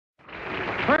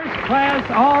First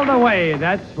class all the way.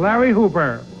 That's Larry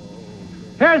Hooper.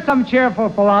 Here's some cheerful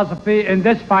philosophy in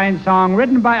this fine song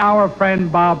written by our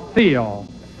friend Bob Thiel.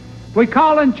 We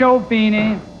call on Joe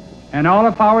Feeney and all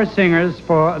of our singers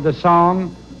for the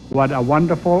song, What a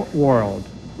Wonderful World.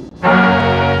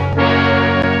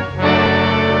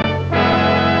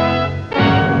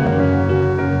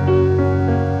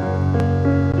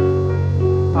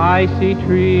 I see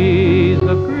trees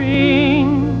of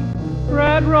green,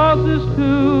 red roses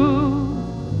too.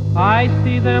 I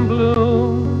see them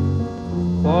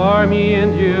bloom for me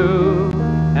and you,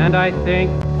 and I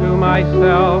think to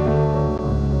myself,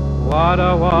 what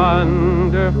a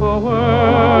wonderful world.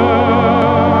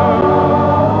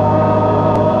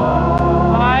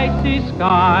 I see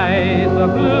skies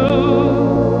of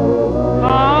blue,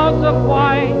 clouds of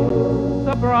white,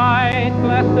 the bright,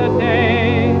 blessed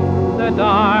day, the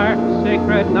dark,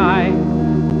 sacred night,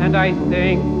 and I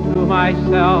think to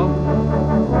myself,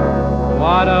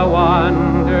 what a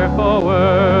wonderful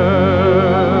world.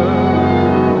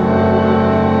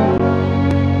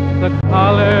 The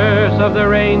colors of the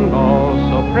rainbow,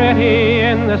 so pretty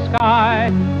in the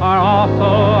sky, are also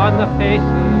on the faces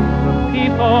of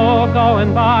people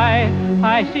going by.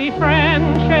 I see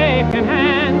friends shaking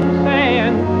hands